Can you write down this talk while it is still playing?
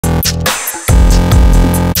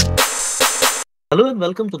Hello and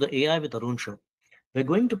welcome to the AI with Arun show. We're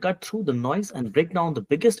going to cut through the noise and break down the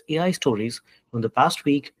biggest AI stories from the past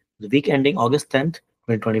week, the week ending August 10th,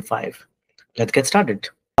 2025. Let's get started.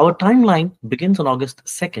 Our timeline begins on August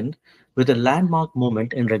 2nd with a landmark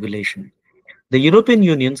moment in regulation. The European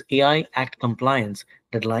Union's AI Act compliance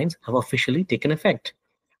deadlines have officially taken effect.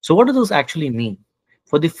 So, what does this actually mean?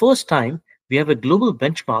 For the first time, we have a global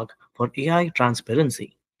benchmark for AI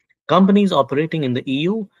transparency. Companies operating in the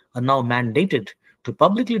EU are now mandated to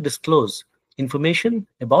publicly disclose information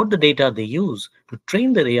about the data they use to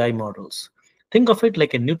train their AI models. Think of it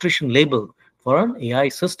like a nutrition label for an AI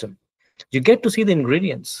system. You get to see the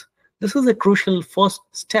ingredients. This is a crucial first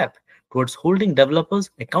step towards holding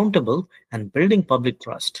developers accountable and building public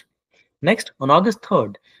trust. Next, on August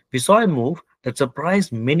 3rd, we saw a move that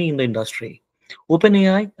surprised many in the industry.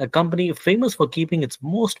 OpenAI, a company famous for keeping its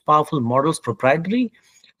most powerful models proprietary,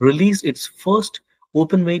 released its first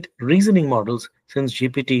open-weight reasoning models since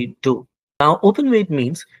GPT-2. Now, open-weight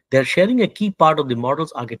means they're sharing a key part of the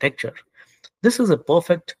model's architecture. This is a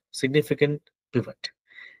perfect, significant pivot.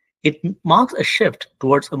 It marks a shift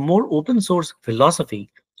towards a more open source philosophy,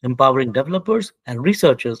 empowering developers and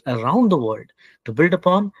researchers around the world to build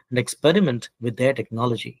upon and experiment with their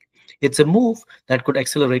technology. It's a move that could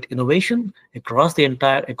accelerate innovation across the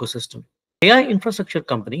entire ecosystem. AI infrastructure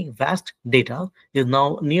company Vast Data is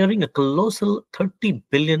now nearing a colossal $30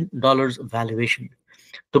 billion valuation.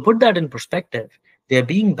 To put that in perspective, they are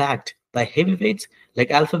being backed by heavyweights like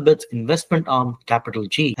Alphabet's investment arm Capital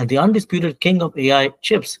G and the undisputed king of AI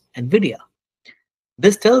chips, NVIDIA.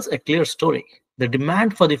 This tells a clear story. The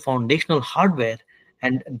demand for the foundational hardware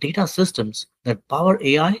and data systems that power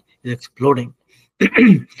AI is exploding.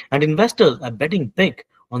 And investors are betting big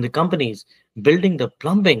on the companies building the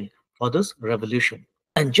plumbing for this revolution.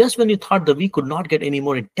 And just when you thought the week could not get any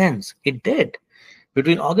more intense, it did.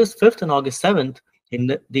 Between August 5th and August 7th,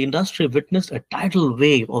 the industry witnessed a tidal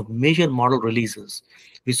wave of major model releases.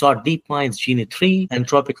 We saw DeepMind's Genie 3,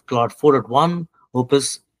 Anthropic's Claude 4.1,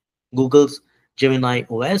 Opus, Google's Gemini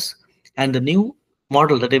OS, and the new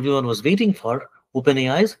model that everyone was waiting for,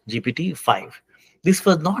 OpenAI's GPT-5. This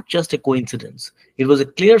was not just a coincidence. It was a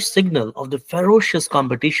clear signal of the ferocious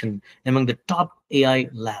competition among the top AI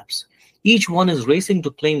labs. Each one is racing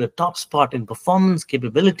to claim the top spot in performance,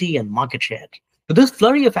 capability, and market share. But this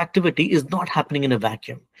flurry of activity is not happening in a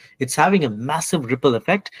vacuum. It's having a massive ripple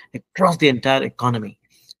effect across the entire economy.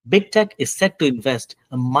 Big tech is set to invest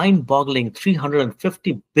a mind-boggling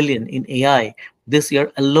 350 billion in AI this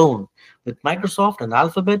year alone, with Microsoft and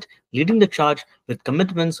Alphabet leading the charge with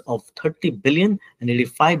commitments of 30 billion and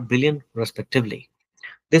 85 billion respectively.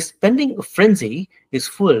 This spending frenzy is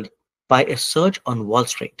fueled by a surge on Wall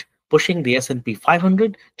Street, pushing the S&P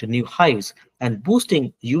 500 to new highs and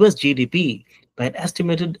boosting US GDP by an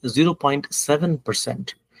estimated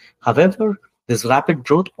 0.7%. However, this rapid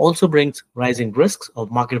growth also brings rising risks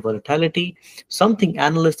of market volatility, something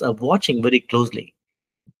analysts are watching very closely.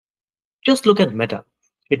 Just look at Meta.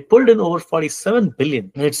 It pulled in over 47 billion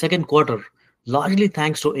in its second quarter, largely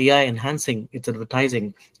thanks to AI enhancing its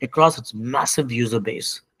advertising across its massive user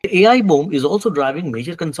base. The AI boom is also driving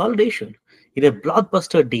major consolidation. In a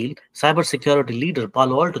blockbuster deal, cybersecurity leader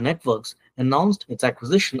Palo Alto Networks announced its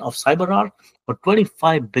acquisition of CyberArk for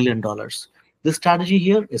 $25 billion. This strategy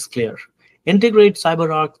here is clear. Integrate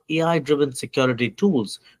CyberArk's AI-driven security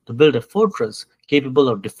tools to build a fortress capable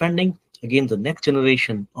of defending against the next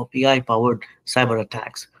generation of AI-powered cyber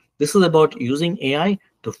attacks. This is about using AI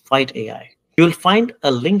to fight AI. You will find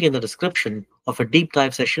a link in the description of a deep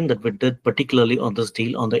dive session that we did particularly on this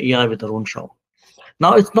deal on the AI with our own show.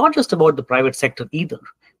 Now, it's not just about the private sector either.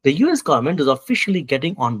 The US government is officially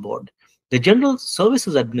getting on board. The General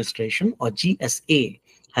Services Administration, or GSA,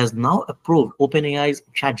 has now approved OpenAI's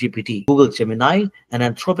ChatGPT, Google's Gemini, and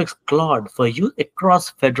Anthropic's Claude for use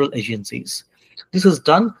across federal agencies. This is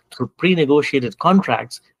done through pre-negotiated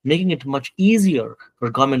contracts, making it much easier for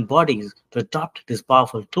government bodies to adopt these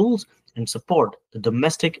powerful tools and support the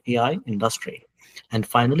domestic AI industry. And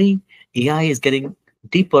finally, AI is getting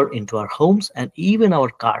deeper into our homes and even our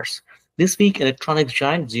cars. This week, electronics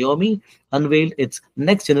giant Xiaomi unveiled its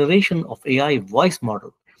next generation of AI voice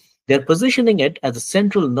model. They're positioning it as a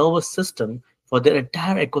central nervous system for their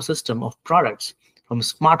entire ecosystem of products, from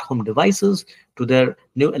smart home devices to their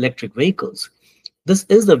new electric vehicles. This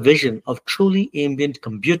is the vision of truly ambient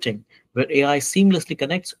computing, where AI seamlessly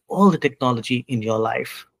connects all the technology in your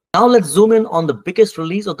life. Now let's zoom in on the biggest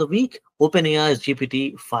release of the week, OpenAI's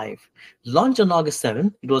GPT-5. Launched on August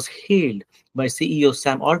 7th, it was hailed by CEO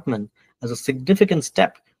Sam Altman as a significant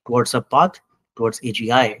step towards a path towards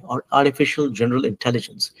AGI, or artificial general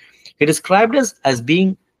intelligence. He described it as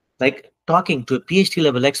being like talking to a PhD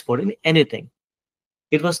level expert in anything.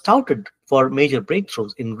 It was touted for major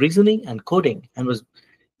breakthroughs in reasoning and coding and was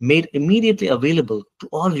made immediately available to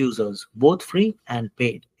all users, both free and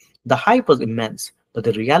paid. The hype was immense, but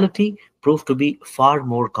the reality proved to be far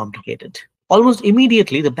more complicated. Almost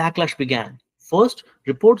immediately, the backlash began. First,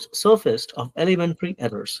 reports surfaced of elementary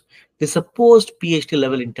errors. The supposed PhD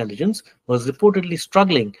level intelligence was reportedly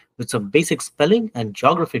struggling with some basic spelling and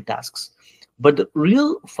geography tasks. But the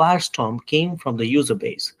real firestorm came from the user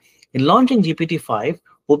base. In launching GPT-5,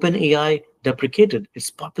 OpenAI deprecated its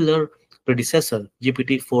popular predecessor,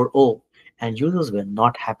 GPT-4o, and users were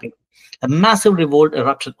not happy. A massive revolt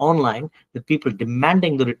erupted online, with people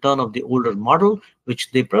demanding the return of the older model,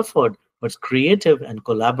 which they preferred for its creative and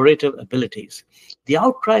collaborative abilities. The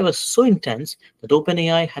outcry was so intense that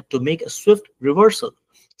OpenAI had to make a swift reversal.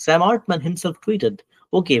 Sam Altman himself tweeted,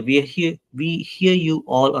 "Okay, we hear you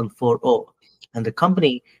all on 4.0," and the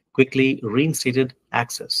company quickly reinstated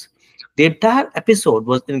access. The entire episode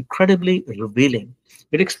was incredibly revealing.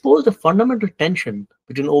 It exposed a fundamental tension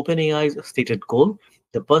between OpenAI's stated goal,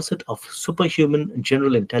 the pursuit of superhuman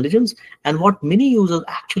general intelligence, and what many users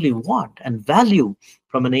actually want and value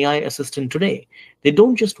from an AI assistant today. They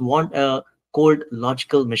don't just want a cold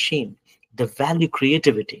logical machine, they value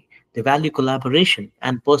creativity. They value collaboration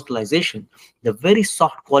and personalization, the very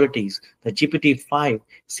soft qualities that GPT-5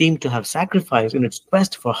 seemed to have sacrificed in its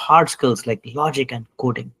quest for hard skills like logic and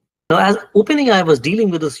coding. Now, as OpenAI was dealing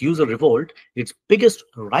with this user revolt, its biggest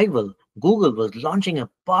rival, Google, was launching a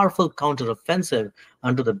powerful counteroffensive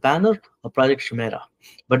under the banner of Project Chimera.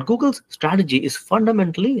 But Google's strategy is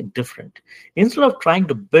fundamentally different. Instead of trying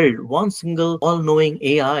to build one single all-knowing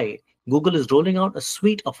AI, Google is rolling out a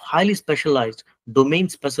suite of highly specialized,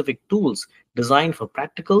 domain-specific tools designed for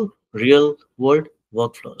practical, real-world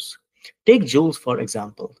workflows. Take Jules, for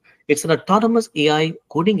example. It's an autonomous AI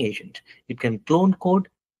coding agent. It can clone code,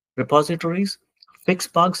 repositories, fix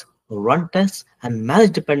bugs, run tests, and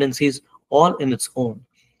manage dependencies all in its own,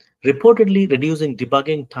 reportedly reducing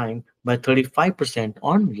debugging time by 35%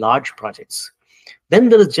 on large projects. Then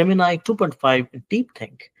there is Gemini 2.5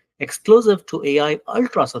 Deepthink. Exclusive to AI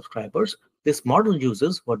Ultra subscribers, this model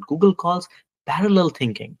uses what Google calls parallel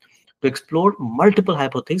thinking to explore multiple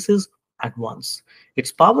hypotheses at once.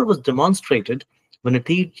 Its power was demonstrated when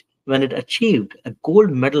it achieved a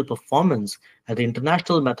gold medal performance at the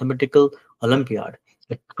International Mathematical Olympiad,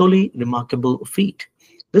 a truly remarkable feat.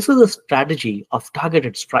 This is a strategy of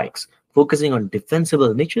targeted strikes, focusing on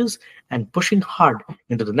defensible niches and pushing hard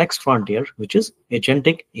into the next frontier, which is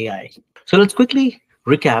agentic AI. So let's quickly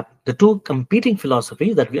recap the two competing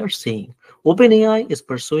philosophies that we are seeing. OpenAI is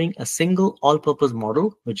pursuing a single all-purpose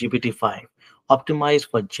model with GPT-5, optimized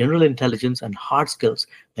for general intelligence and hard skills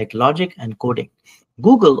like logic and coding.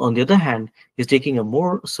 Google, on the other hand, is taking a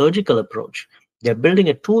more surgical approach. They're building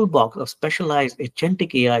a toolbox of specialized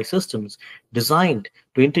agentic AI systems designed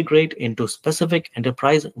to integrate into specific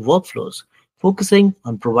enterprise workflows, focusing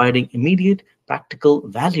on providing immediate practical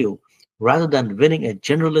value rather than winning a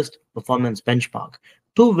generalist performance benchmark.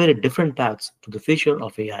 Two very different paths to the future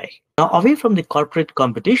of AI. Now, away from the corporate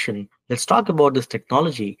competition, let's talk about this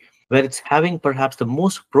technology where it's having perhaps the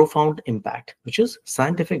most profound impact, which is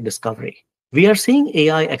scientific discovery. We are seeing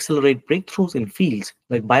AI accelerate breakthroughs in fields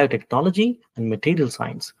like biotechnology and material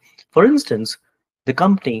science. For instance, the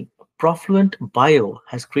company Proflluent Bio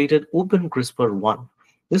has created OpenCRISPR-1.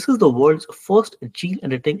 This is the world's first gene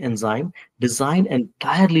editing enzyme designed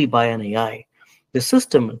entirely by an AI. The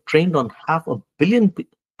system, trained on 500 million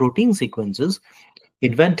protein sequences,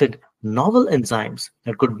 invented novel enzymes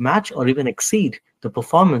that could match or even exceed the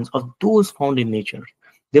performance of those found in nature.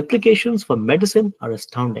 The applications for medicine are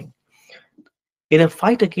astounding. In a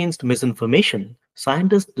fight against misinformation,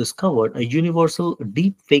 scientists discovered a universal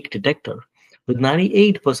deepfake detector with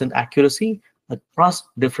 98% accuracy across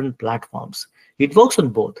different platforms. It works on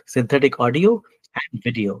both synthetic audio and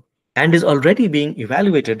video and is already being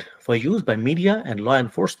evaluated for use by media and law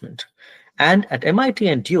enforcement. And at MIT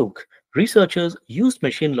and Duke, researchers used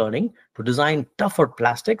machine learning to design tougher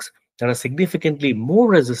plastics that are significantly more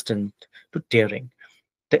resistant to tearing.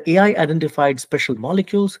 The AI identified special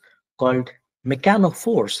molecules called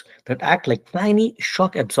mechanophores that act like tiny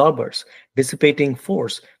shock absorbers, dissipating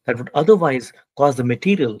force that would otherwise cause the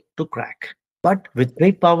material to crack. But with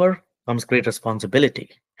great power comes great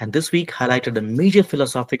responsibility. And this week highlighted a major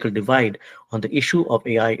philosophical divide on the issue of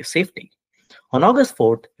AI safety. On August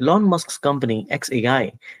 4th, Elon Musk's company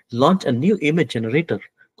xAI launched a new image generator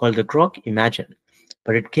called the Grok Imagine,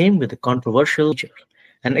 but it came with a controversial feature,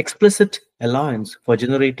 an explicit allowance for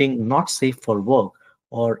generating not safe for work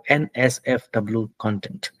or NSFW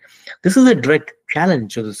content. This is a direct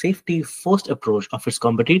challenge to the safety first approach of its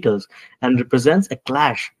competitors and represents a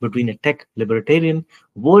clash between a tech libertarian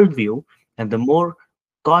worldview and the more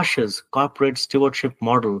cautious corporate stewardship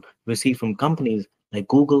model we see from companies like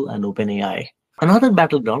Google and OpenAI. Another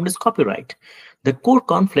battleground is copyright. The core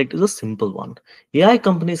conflict is a simple one. AI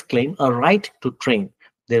companies claim a right to train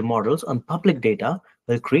their models on public data,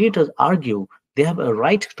 while creators argue they have a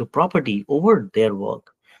right to property over their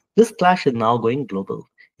work. This clash is now going global.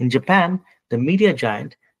 In Japan, the media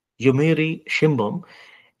giant Yomiuri Shimbun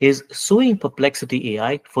is suing Perplexity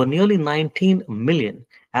AI for nearly 19 million,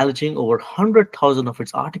 alleging over 100,000 of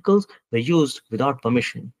its articles were used without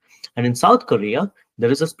permission. And in South Korea,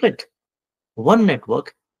 there is a split. One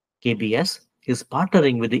network, KBS, is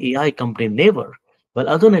partnering with the AI company Naver, while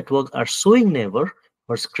other networks are suing Naver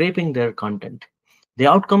for scraping their content. The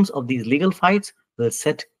outcomes of these legal fights will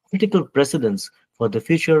set critical precedents for the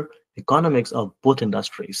future economics of both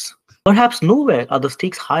industries. Perhaps nowhere are the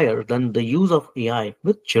stakes higher than the use of AI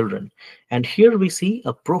with children, and here we see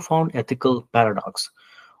a profound ethical paradox.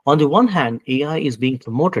 On the one hand, AI is being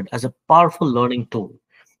promoted as a powerful learning tool.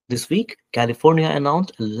 This week, California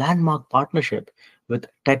announced a landmark partnership with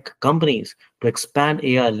tech companies to expand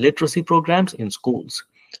AI literacy programs in schools.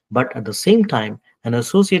 But at the same time, an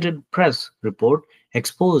Associated Press report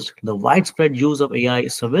exposed the widespread use of AI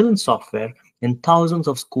surveillance software in thousands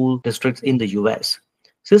of school districts in the US.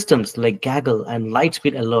 Systems like Gaggle and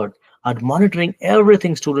Lightspeed Alert are monitoring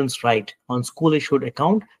everything students write on school issued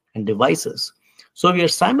account and devices. So we are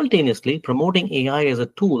simultaneously promoting AI as a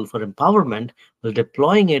tool for empowerment while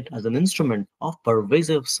deploying it as an instrument of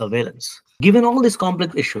pervasive surveillance. Given all these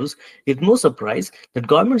complex issues, it's no surprise that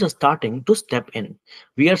governments are starting to step in.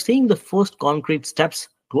 We are seeing the first concrete steps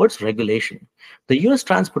towards regulation. The US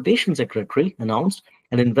Transportation Secretary announced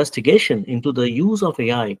an investigation into the use of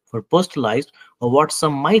AI for personalized or what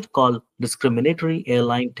some might call discriminatory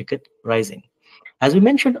airline ticket pricing. As we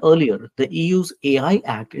mentioned earlier, the EU's AI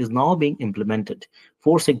Act is now being implemented,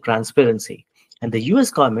 forcing transparency, and the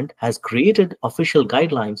US government has created official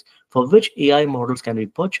guidelines for which AI models can be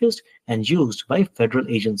purchased and used by federal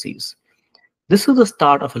agencies. This is the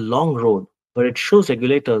start of a long road, but it shows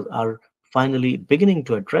regulators are finally beginning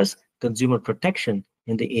to address consumer protection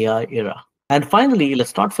in the AI era. And finally,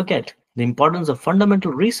 let's not forget the importance of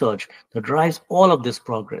fundamental research that drives all of this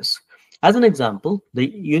progress. As an example, the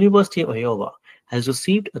University of Iowa has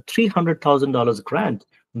received a $300,000 grant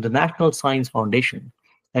from the National Science Foundation.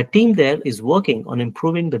 A team there is working on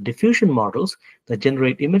improving the diffusion models that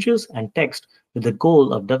generate images and text with the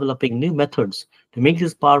goal of developing new methods to make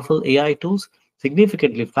these powerful AI tools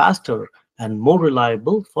significantly faster and more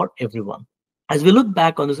reliable for everyone. As we look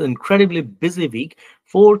back on this incredibly busy week,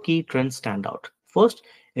 four key trends stand out. First,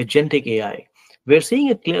 agentic AI. We're seeing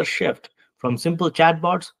a clear shift from simple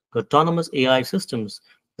chatbots to autonomous AI systems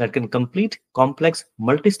that can complete complex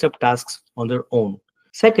multi-step tasks on their own.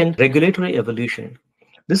 Second, regulatory evolution.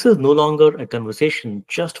 This is no longer a conversation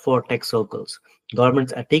just for tech circles.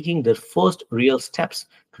 Governments are taking their first real steps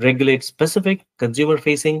to regulate specific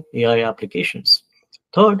consumer-facing AI applications.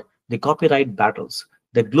 Third, the copyright battles.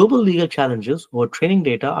 The global legal challenges over training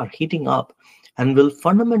data are heating up and will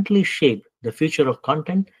fundamentally shape the future of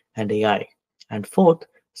content and AI. And fourth,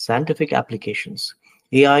 scientific applications.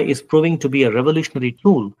 AI is proving to be a revolutionary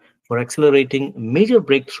tool for accelerating major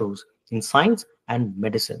breakthroughs in science and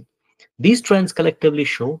medicine. These trends collectively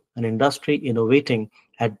show an industry innovating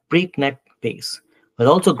at breakneck pace, but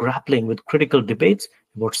also grappling with critical debates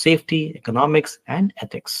about safety, economics, and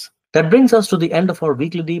ethics. That brings us to the end of our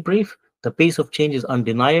weekly debrief. The pace of change is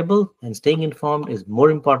undeniable, and staying informed is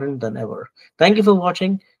more important than ever. Thank you for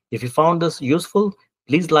watching. If you found this useful,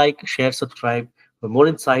 please like, share, subscribe for more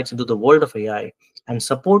insights into the world of AI, and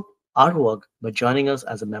support our work by joining us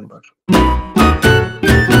as a member.